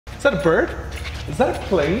Is that a bird? Is that a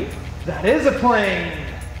plane? That is a plane.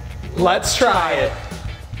 Let's try it.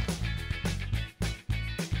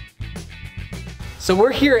 So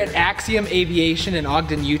we're here at Axiom Aviation in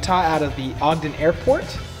Ogden, Utah, out of the Ogden Airport.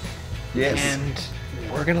 Yes.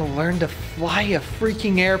 And we're gonna learn to fly a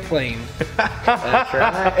freaking airplane. That's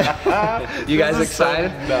right. You guys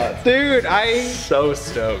excited? Dude, So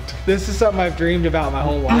stoked. this is something I've dreamed about my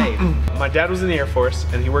whole life. My dad was in the Air Force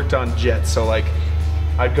and he worked on jets, so like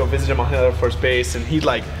I'd go visit him on Air Force Base and he'd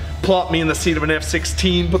like plop me in the seat of an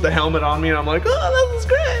F-16, put the helmet on me, and I'm like, oh, this is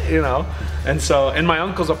great, you know? And so, and my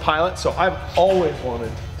uncle's a pilot, so I've always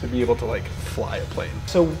wanted to be able to like fly a plane.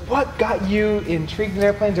 So what got you intrigued in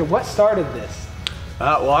airplanes, or what started this?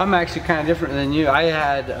 Well, I'm actually kind of different than you. I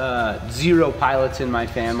had 0 pilots in my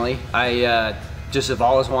family. I just have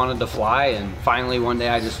always wanted to fly, and finally one day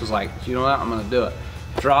I just was like, you know what, I'm gonna do it.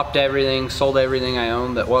 Dropped everything, sold everything I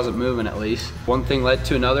owned that wasn't moving at least. One thing led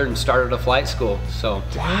to another and started a flight school, so.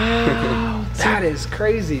 Wow, that is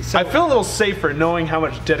crazy. So I feel a little safer knowing how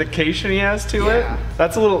much dedication he has to it.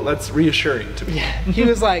 That's reassuring to me. yeah, he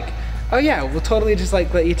was like, oh yeah, we'll totally just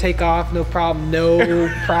like let you take off, no problem, no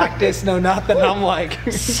practice, no nothing. And I'm like,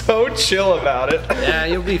 So chill about it. Yeah,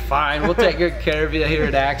 you'll be fine. We'll take good care of you here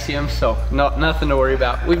at Axiom, so nothing to worry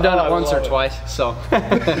about. We've done it once or twice, so.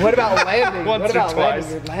 what about landing? Once what or about twice.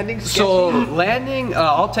 landing? Your landing So sketchy? landing,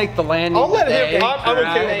 I'll take the landing. I'll let today. him, I'm okay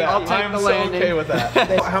with that. I'll take I'm the so landing. okay with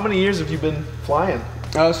that. How many years have you been flying?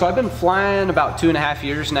 So I've been flying about 2.5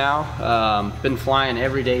 years now. Been flying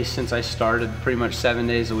every day since I started, pretty much 7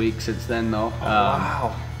 days a week since then though.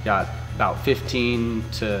 Wow. Got about 15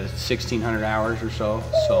 to 1,600 hours or so.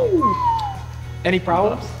 So. Any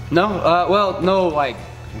problems? No, well, no like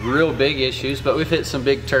real big issues, but we've hit some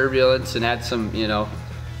big turbulence and had some, you know,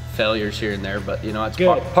 failures here and there, but you know, it's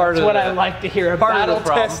Good. part That's of what the, I like to hear. part of the Battle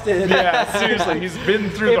problem. tested. Yeah, seriously, he's been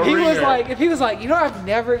through the If he was ringer. like, you know, I've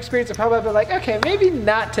never experienced a problem, I'd be like, okay, maybe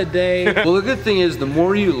not today. Well, the good thing is the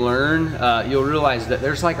more you learn, you'll realize that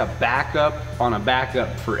there's like a backup on a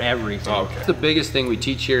backup for everything. Okay. The biggest thing we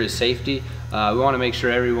teach here is safety. We want to make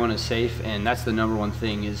sure everyone is safe, and that's the #1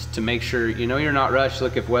 thing, is to make sure, you know, you're not rushed.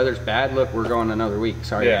 Look, if weather's bad, look, we're going another week.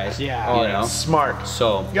 Sorry, guys. Yeah. You Oh, know? smart.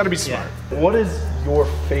 So, You gotta be smart. What is your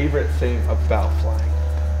favorite thing about flying?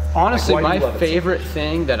 honestly, Like, why do you my love it so favorite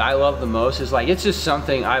thing that I love the most is like, it's just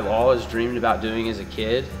something I've always dreamed about doing as a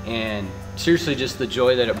kid, and seriously just the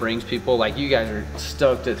joy that it brings people. Like, you guys are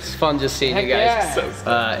stoked. It's fun just seeing Heck you guys.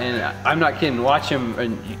 yeah. And I'm not kidding. Watch them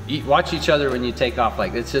and watch each other when you take off.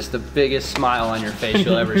 Like, it's just the biggest smile on your face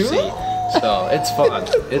you'll ever see. So it's fun.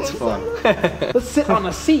 It's fun. Let's sit on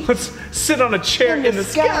a seat. Let's sit on a chair in the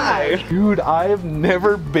sky. Dude, I have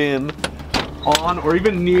never been on or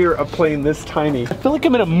even near a plane this tiny. I feel like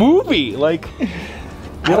I'm in a movie. Like,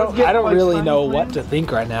 I don't really know what to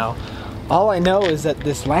think right now. All I know is that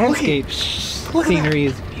this landscape scenery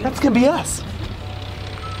is beautiful. That's gonna be us.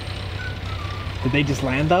 Did they just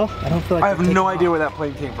land though? I don't feel like I have no idea where that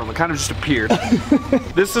plane came from. It kind of just appeared.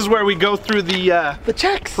 This is where we go through the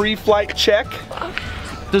checks. pre-flight check.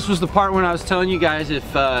 This was the part when I was telling you guys, if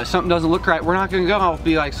something doesn't look right, we're not gonna go. I'll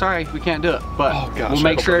be like, sorry, we can't do it. But Oh, gosh, we'll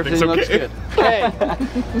make I sure hope everything looks everything's good.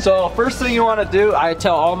 Okay. So first thing you want to do, I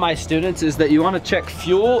tell all my students, is that you want to check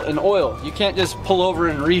fuel and oil. You can't just pull over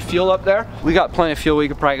and refuel up there. We got plenty of fuel. We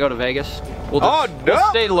could probably go to Vegas. We'll we'll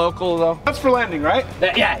stay local though. That's for landing, right?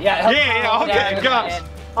 Yeah. Okay, gosh.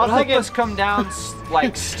 I'll help us come down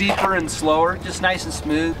like steeper and slower, just nice and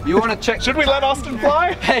smooth. You want to check? Should we let Austin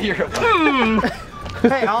fly? Hey, you're.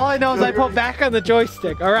 Hey, all I know is I put back on the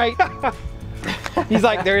joystick, all right? He's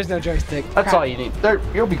like, there is no joystick. That's all you need. There,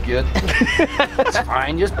 you'll be good. It's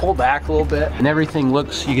fine. Just pull back a little bit, and everything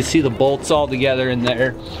looks. You can see the bolts all together in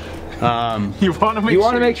there. You want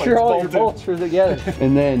to make sure all your bolts are together.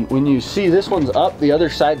 And then when you see this one's up, the other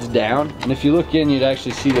side's down. And if you look in, you'd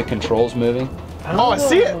actually see the controls moving. Oh, I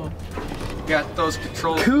see it. Got those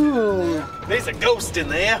controls. Cool. There's a ghost in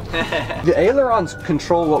there. The ailerons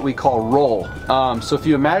control what we call roll. So if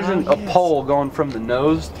you imagine a pole going from the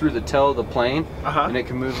nose through the tail of the plane, and it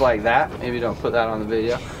can move like that. Maybe don't put that on the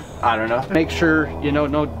video. I don't know. Make sure, you know,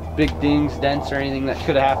 no big dings, dents, or anything that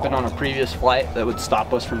could have happened on a previous flight that would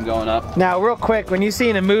stop us from going up. Now, real quick, when you see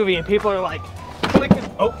in a movie and people are like, clicking,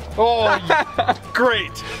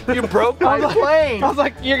 Great. You broke my plane. I was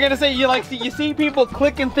like, you're gonna say you see people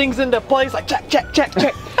clicking things into place, like check.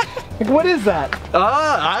 Like, what is that?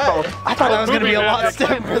 I thought it was gonna be a lot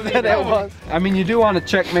simpler than it was. I mean, you do want to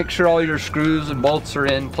check, make sure all your screws and bolts are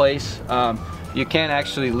in place. You can't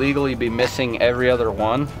actually legally be missing every other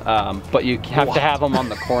one, but you have to have them on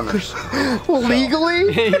the corners.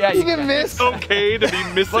 Legally? Yeah, you can miss. It's okay to be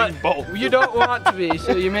missing both. You don't want to be,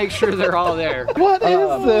 so you make sure they're all there. What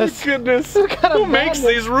is this? Goodness. Who makes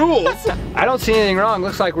these rules? I don't see anything wrong.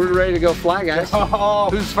 Looks like we're ready to go fly, guys. Oh.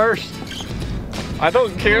 Who's first? I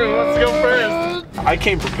don't care. Let's go first. I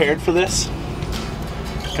came prepared for this.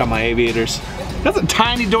 Got my aviators. That's a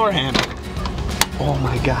tiny door handle. Oh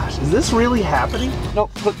my gosh, is this really happening?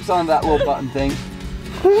 Nope, clips on that little button thing.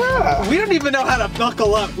 We don't even know how to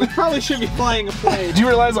buckle up. We probably should be flying a plane. Do you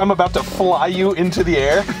realize I'm about to fly you into the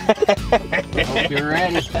air? Hope you're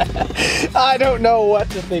ready. I don't know what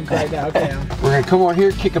to think right now, Cam. We're gonna come over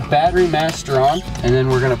here, kick a battery master on, and then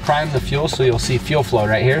we're gonna prime the fuel so you'll see fuel flow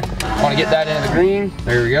right here. Wanna get that into the green?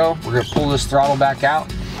 There we go. We're gonna pull this throttle back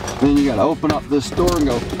out. Then you gotta open up this door and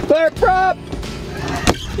go, clear prop!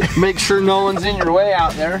 Make sure no one's in your way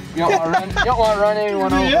out there. You don't want to run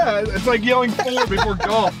anyone over. Yeah, it's like yelling forward before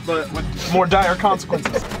golf, but with more dire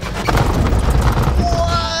consequences.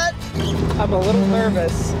 What? I'm a little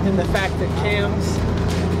nervous in the fact that Cam's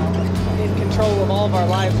in control of all of our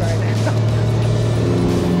lives right now.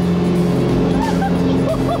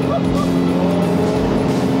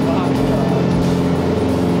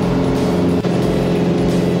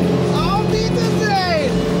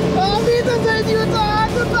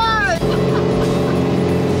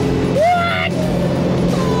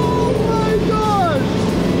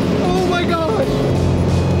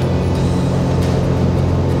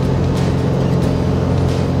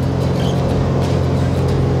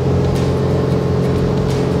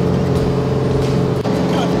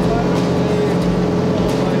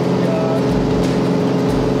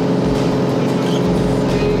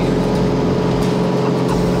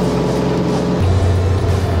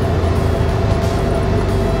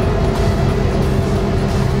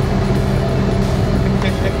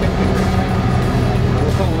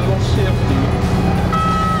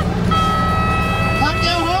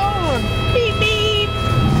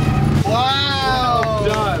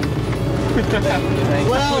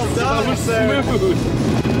 Well done, sir. Smooth.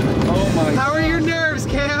 Oh my. How are your nerves,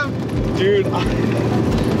 Cam? Dude, I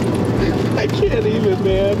can't even,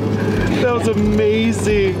 man. That was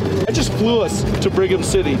amazing. I just flew us to Brigham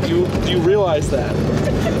City. Do you realize that?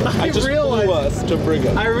 I just flew us to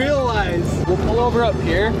Brigham. I realize. We'll pull over up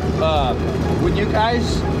here. When you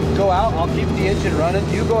guys go out, I'll keep the engine running.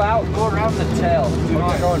 You go out, go around the tail. Do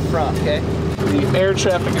not go in front, okay? The air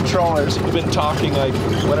traffic controllers have been talking like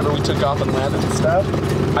whenever we took off and landed and stuff.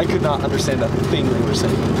 I could not understand a thing they were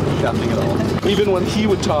saying. Nothing at all. Even when he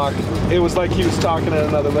would talk, it was like he was talking in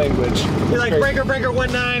another language. You're like, breaker,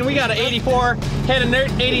 19, we got an 84, head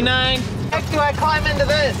alert, 89. Heck do I climb into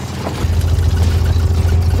this?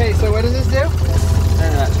 Okay, so what does this do?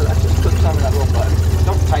 So that just puts on that little button.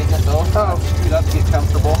 Don't tighten it though. Oh. Scoot up to get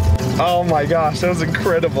comfortable. Oh my gosh, that was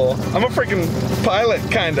incredible. I'm a freaking pilot,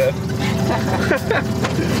 kinda.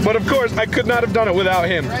 But of course, I could not have done it without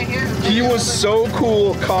him. Right here. He was so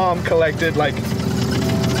cool, calm, collected. Like,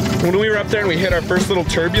 when we were up there and we hit our first little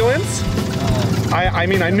turbulence, I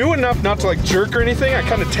mean, I knew enough not to like jerk or anything. I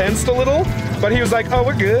kind of tensed a little, but he was like, oh,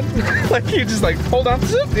 we're good. Like, he just like, hold on,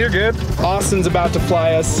 you're good. Austin's about to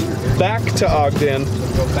fly us back to Ogden.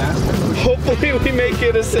 Hopefully we make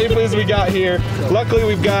it as safely as we got here. Luckily,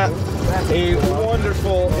 we've got a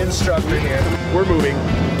wonderful instructor here. We're moving.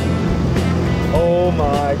 Oh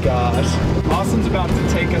my gosh. Austin's about to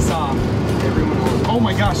take us off. Oh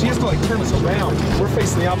my gosh, he has to like turn us around. We're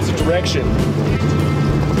facing the opposite direction.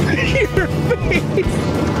 Your face.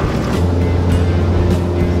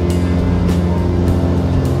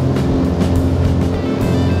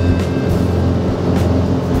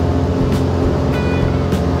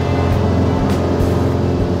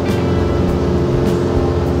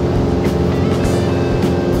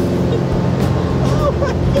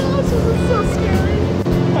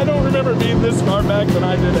 This far back than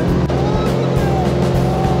I did it.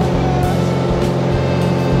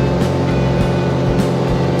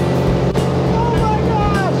 Oh my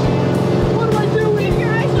gosh! What am I doing? Keep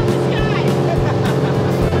your eyes on the sky.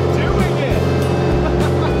 Doing it.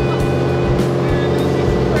 Man, this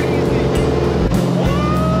is crazy.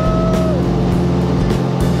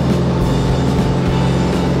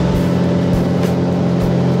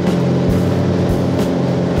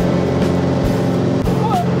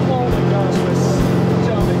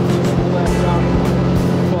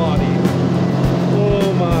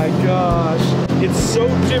 So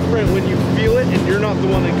different when you feel it and you're not the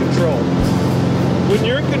one in control. When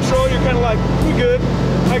you're in control, you're kind of like, we good,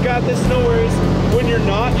 I got this, no worries. When you're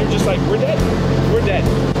not, you're just like, we're dead. We're dead.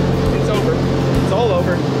 It's over. It's all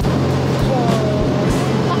over.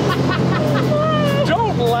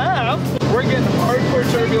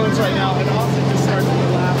 headphones right now, and Austin just starts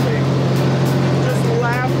laughing. Just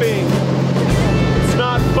laughing. It's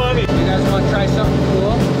not funny. You guys want to try something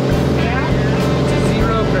cool? Yeah. It's a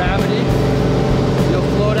zero gravity. You'll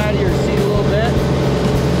float out of your seat a little bit.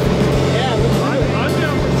 Yeah, I'm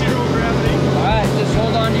down for zero gravity. Alright, just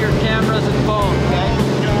hold on to your cameras and phone, okay?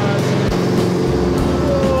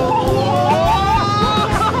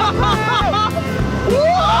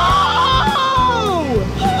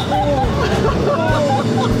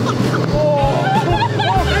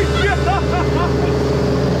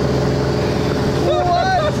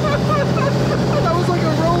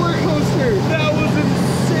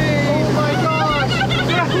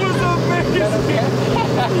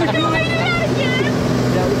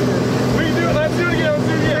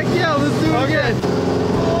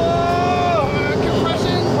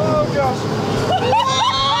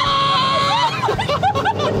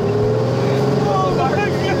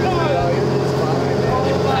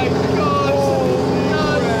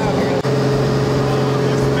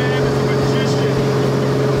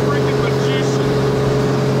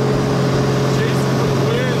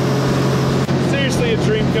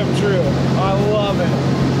 Come true. I love it.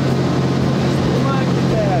 Look at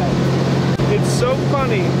that. It's so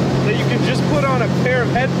funny that you can just put on a pair of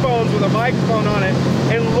headphones with a microphone on it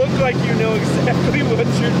and look like you know exactly what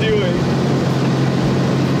you're doing.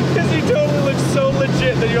 Because he totally looks so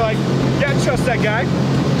legit that you're like, yeah, trust that guy.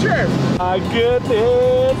 Sure. My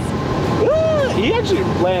goodness. Ah, he actually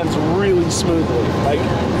lands really smoothly. Like,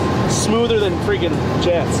 smoother than freaking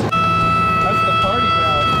jets. That's the party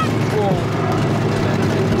now. Cool.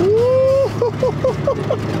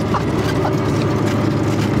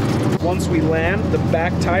 Once we land, the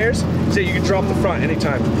back tires, so you can drop the front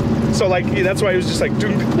anytime. So like, that's why it was just like,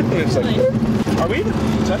 doom, it's like, are we?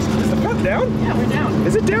 Is the front down? Yeah, we're down.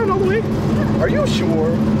 Is it down all the way? Are you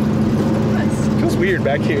sure? Yes. Feels weird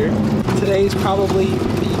back here. Today's probably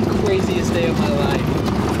the craziest day of my life.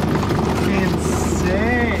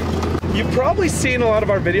 Insane. You've probably seen a lot of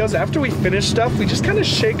our videos. After we finish stuff, we just kind of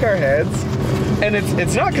shake our heads. And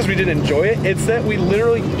it's not because we didn't enjoy it, it's that we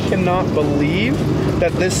literally cannot believe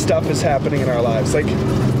that this stuff is happening in our lives. Like,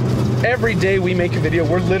 every day we make a video,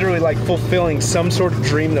 we're literally like fulfilling some sort of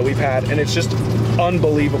dream that we've had, and it's just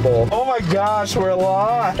unbelievable. Oh my gosh, we're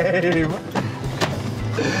alive!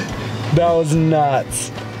 That was nuts.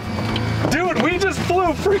 Dude, we just flew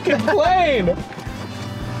a freaking plane!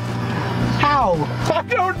 How? I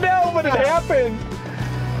don't know, but it happened.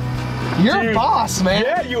 You're Dude, a boss, man.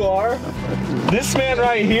 Yeah, you are. This man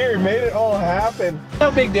right here made it all happen.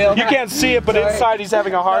 No big deal. You can't see it, but inside he's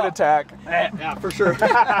having a heart attack. Yeah, for sure. Dude,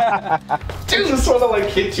 I just want to like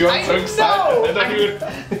hit you. I'm so excited.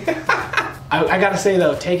 I gotta say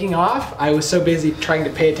though, taking off, I was so busy trying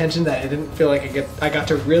to pay attention that I didn't feel like I got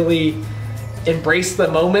to really embrace the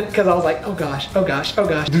moment, because I was like, oh gosh, oh gosh, oh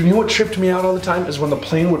gosh. Dude, you know what tripped me out all the time is when the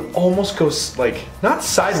plane would almost go like, not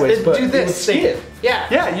sideways, but do it this. would skid. Yeah.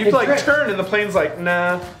 Yeah, you'd It's like great. turn and the plane's like,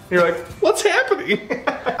 nah. You're like, what's happening?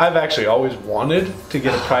 I've actually always wanted to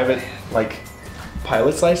get a private like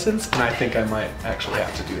pilot's license, and I think I might actually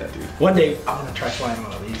have to do that, dude. One day, I want to try flying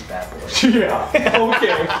one of these bad boys. Yeah,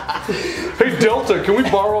 okay. Hey Delta, can we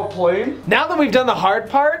borrow a plane? Now that we've done the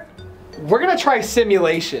hard part, we're gonna try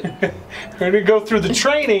simulation. We're gonna go through the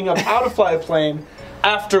training of how to fly a plane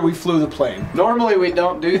after we flew the plane. Normally we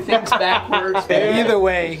don't do things backwards. Either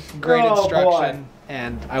way, great Oh, instruction.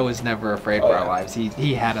 And I was never afraid for our lives.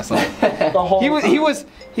 He had us all. The whole We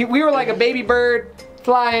were like a baby bird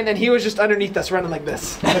flying, and he was just underneath us running like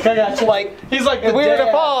this. Like, I got you. Like, He's like, if we were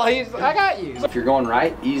to fall, I got you. If you're going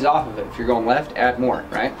right, ease off of it. If you're going left, add more,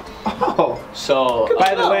 right? oh. So,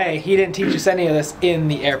 By the way, he didn't teach us any of this in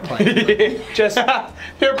the airplane. Just, the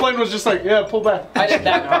airplane was just like, yeah, pull back. I did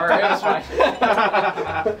that part. It was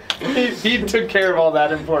fine. he took care of all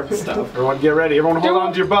that important stuff. Everyone get ready. Everyone hold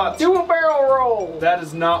on to your butts. Do a barrel roll. That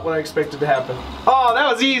is not what I expected to happen. Oh,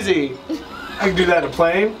 that was easy. I can do that in a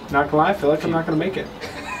plane. Not gonna lie, I feel like I'm not gonna make it.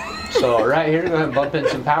 So right here, go ahead and bump in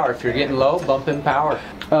some power. If you're getting low, bump in power.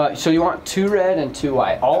 So you want 2 red and 2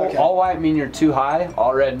 white. All white mean you're too high.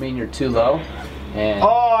 All red mean you're too low. And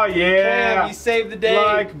Oh yeah. Cam, you saved the day.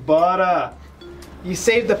 Like butter. You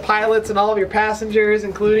saved the pilots and all of your passengers,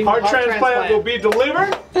 including Heart the transplant will be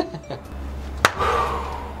delivered.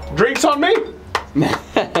 Drinks on me. All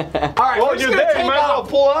right, Well, you're there. You might as well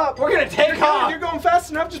pull up. We're gonna take off. You're going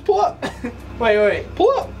fast enough. Just pull up. Wait.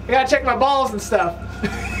 Pull up. I gotta check my balls and stuff.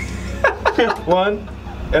 1,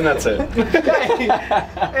 and that's it.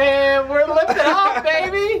 And we're lifting off,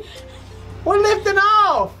 baby. We're lifting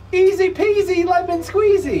off. Easy peasy, lemon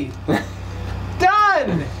squeezy.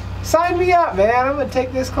 Done. Sign me up, man. I'm gonna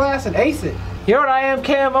take this class and ace it. You know what I am,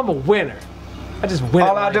 Cam? I'm a winner. I just win.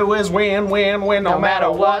 All I do is win, win, win, no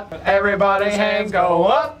matter what. Everybody's hands go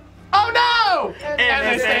up. Oh no! And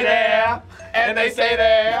they stay there. And they stay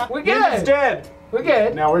there. We're Ninja's good. dead. We're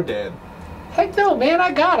good. Now we're dead. Heck no, man,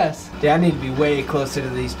 I got us. Yeah, I need to be way closer to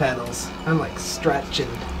these pedals. I'm like stretching.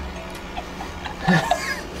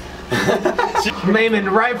 I'm aiming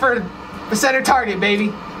right for the center target, baby.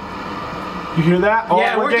 You hear that? Oh,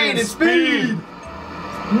 Yeah, we're gaining speed.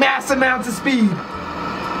 Mass amounts of speed.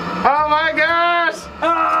 Oh my gosh!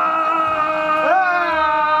 Ah!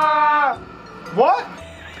 What?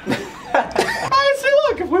 I see,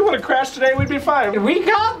 look, if we would have crashed today, we'd be fine. We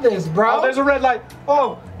got this, bro. Oh, there's a red light.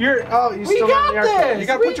 Oh, you we still got have the aircraft. this. You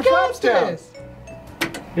gotta We put your got flaps down. this.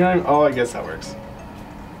 You know, oh, I guess that works.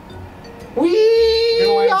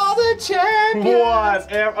 We are the champions. What?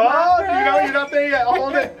 Oh, you're not there yet.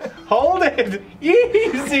 Hold it. Hold it.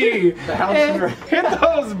 Easy. Hit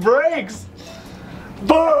those brakes.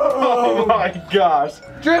 Boom. Oh my gosh.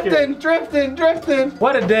 Drifting, drifting, drifting.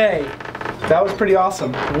 What a day. That was pretty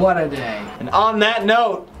awesome. What a day. And on that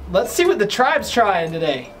note, let's see what the tribe's trying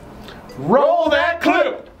today. Roll that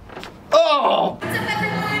clip. Oh. What's up,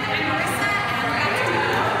 everyone? I'm Marissa, and we're going to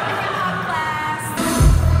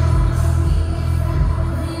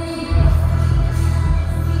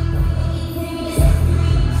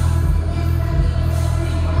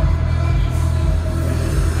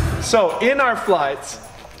do So in our flights,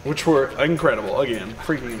 which were incredible, again,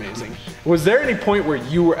 freaking amazing, was there any point where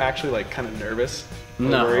you were actually like kind of nervous? Or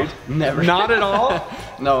No, worried? never. Not at all?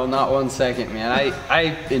 No, not 1 second, man.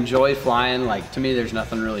 I enjoy flying. Like, to me, there's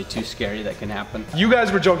nothing really too scary that can happen. You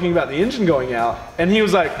guys were joking about the engine going out, and he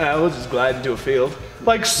was like, we'll just glide into a field.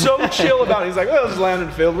 Like, so chill about it. He's like, well, just land in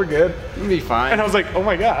the field, we're good. It'll be fine. And I was like, oh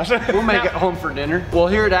my gosh. We'll make it home for dinner. Well,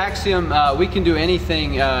 here at Axiom, we can do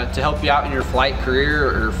anything to help you out in your flight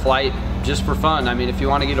career or flight just for fun. I mean, if you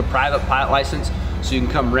want to get a private pilot license so you can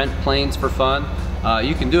come rent planes for fun,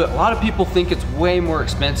 you can do it. A lot of people think it's way more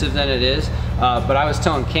expensive than it is, but I was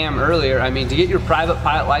telling Cam earlier, I mean, to get your private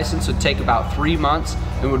pilot license would take about 3 months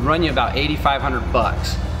and would run you about $8,500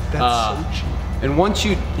 bucks. That's so cheap. And once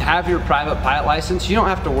you have your private pilot license, you don't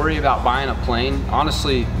have to worry about buying a plane.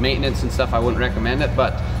 Honestly, maintenance and stuff, I wouldn't recommend it,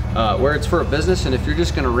 but where it's for a business, and if you're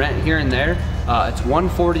just gonna rent here and there, it's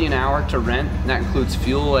 $140 an hour to rent, and that includes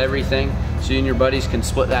fuel, everything. So you and your buddies can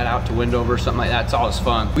split that out to Wendover or something like that. It's always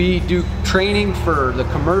fun. We do training for the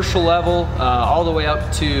commercial level, all the way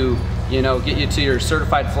up to, you know, get you to your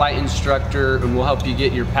certified flight instructor, and we'll help you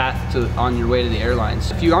get your path on your way to the airlines.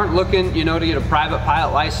 If you aren't looking, you know, to get a private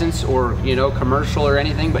pilot license or, you know, commercial or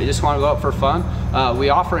anything, but you just want to go out for fun, we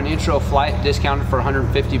offer an intro flight discounted for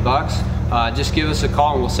 150 bucks. Just give us a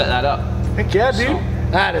call and we'll set that up. Heck yeah, dude. So,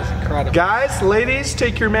 That is incredible. Guys, ladies,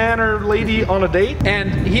 take your man or lady on a date.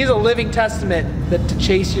 And he's a living testament that to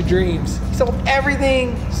chase your dreams. He sold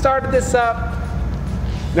everything, started this up.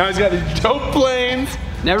 Now he's got these dope planes.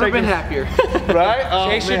 never Take been it- happier. Right? Oh,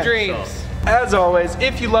 Chase your man. dreams. As always,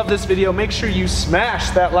 if you love this video, make sure you smash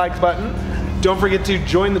that like button. Don't forget to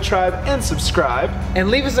join the tribe and subscribe. And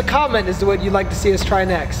leave us a comment as to what you'd like to see us try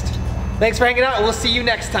next. Thanks for hanging out, and we'll see you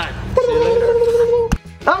next time.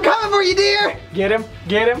 I'm coming for you, dear. Get him,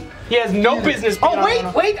 get him. He has no business being Oh, wait,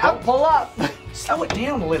 wait, I'll pull up. Slow it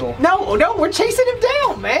down a little. No, no, we're chasing him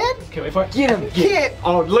down, man. Okay, wait for it. Get him, get.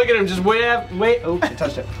 Oh, look at him, just wave. Oh, he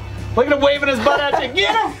touched it. Look at him waving his butt at you.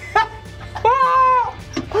 Get him!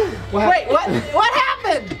 Wait, what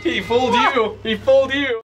happened? He fooled you. He fooled you.